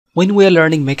When we are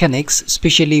learning mechanics,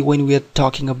 especially when we are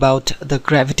talking about the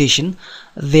gravitation,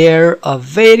 there a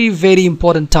very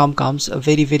important term comes, a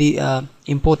very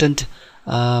important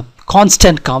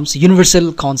constant comes,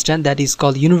 universal constant, that is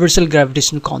called universal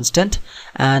gravitational constant,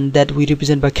 and that we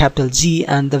represent by capital G,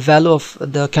 and the value of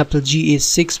the capital G is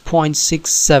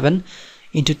 6.67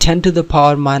 into 10 to the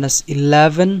power minus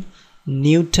 11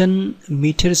 Newton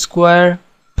meter square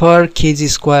per kg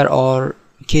square, or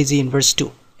kg inverse 2.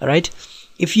 All right,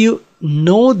 if you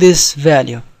know this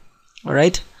value, all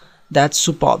right, that's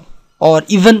superb. Or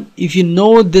even if you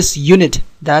know this unit,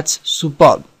 that's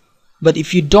superb. But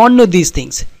if you don't know these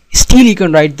things, still you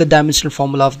can write the dimensional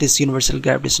formula of this universal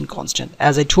gravitation constant.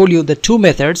 As I told you, the two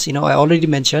methods, I already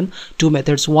mentioned two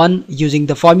methods, one using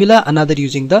the formula, another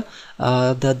using the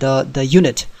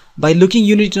unit. By looking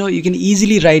unit, you can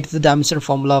easily write the dimensional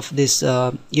formula of this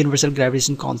universal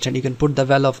gravitation constant. You can put the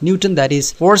value of Newton, that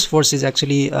is force is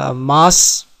actually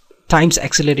mass times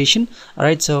acceleration. All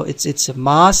right, so it's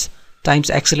mass times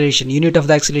acceleration. Unit of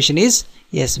the acceleration is,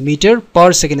 yes, meter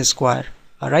per second square.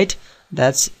 All right,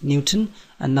 that's Newton.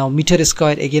 And now meter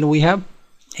square, again we have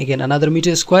another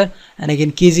meter square, and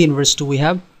again kg inverse 2, we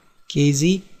have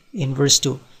kg inverse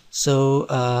 2.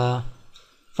 So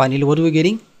finally what are we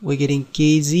getting? We're getting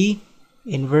kg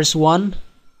inverse 1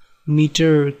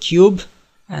 meter cube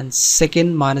and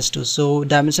second minus 2. So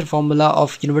dimensional formula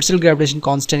of universal gravitation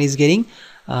constant is getting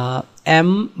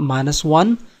m minus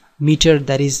 1 meter,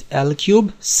 that is L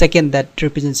cube, second that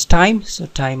represents time, so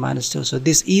time minus 2. So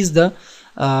this is the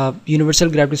universal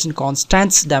gravitation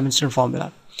constant's dimensional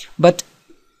formula. But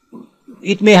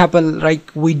it may happen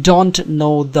like we don't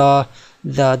know the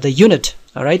unit.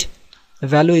 All right, the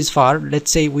value is far,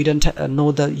 let's say we don't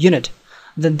know the unit,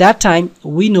 then that time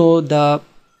we know the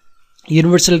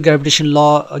universal gravitation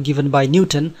law given by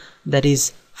Newton, that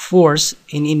is force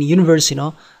in universe,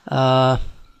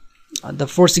 the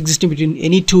force existing between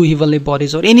any two heavenly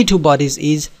bodies or any two bodies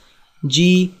is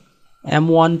G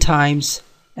m1 times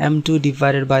m2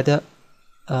 divided by the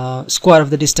square of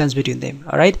the distance between them.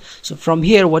 All right, so from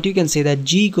here what you can say, that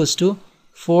G equals to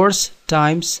force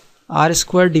times r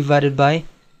square divided by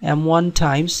m1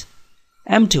 times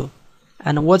m2.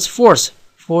 And what's force?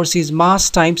 Force is mass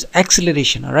times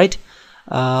acceleration. All right,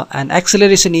 and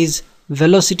acceleration is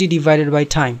velocity divided by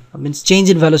time, means change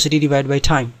in velocity divided by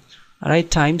time. All right,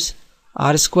 times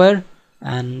r square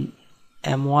and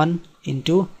m1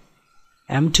 into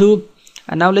m2.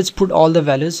 And now let's put all the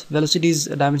values. Velocity is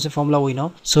a dimensional formula, we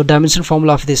know. So dimensional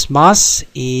formula of this mass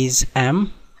is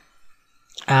m,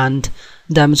 and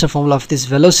dimensional formula of this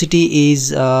velocity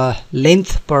is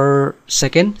length per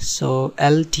second, so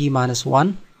lt minus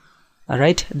 1. All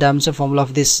right, dimensional formula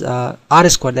of this r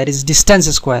square, that is distance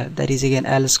square, that is again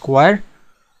L square.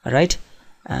 All right,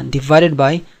 and divided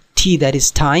by t, that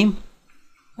is time.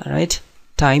 All right,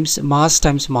 times mass.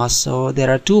 So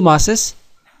there are two masses,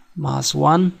 mass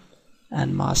 1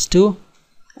 and mass 2,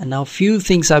 and now few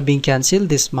things are being cancelled,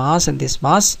 this mass and this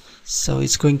mass. So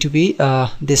it's going to be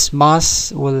this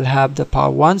mass will have the power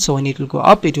 1, so when it will go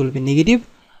up it will be negative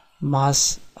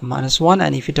mass minus 1.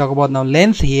 And if you talk about now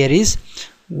length, here is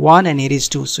 1 and here is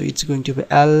 2, so it's going to be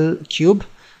L cube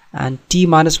and t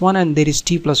minus 1, and there is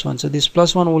t plus 1, so this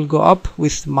plus 1 will go up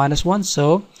with minus 1,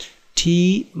 so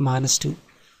t minus 2.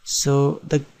 So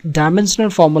the dimensional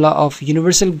formula of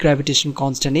universal gravitation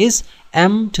constant is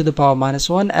m to the power minus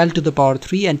 1, L to the power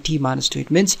 3, and t minus 2. It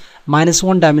means minus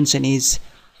 1 dimension is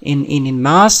in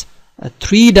mass,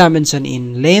 3 dimension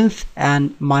in length,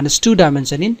 and minus 2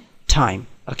 dimension in time.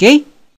 Okay.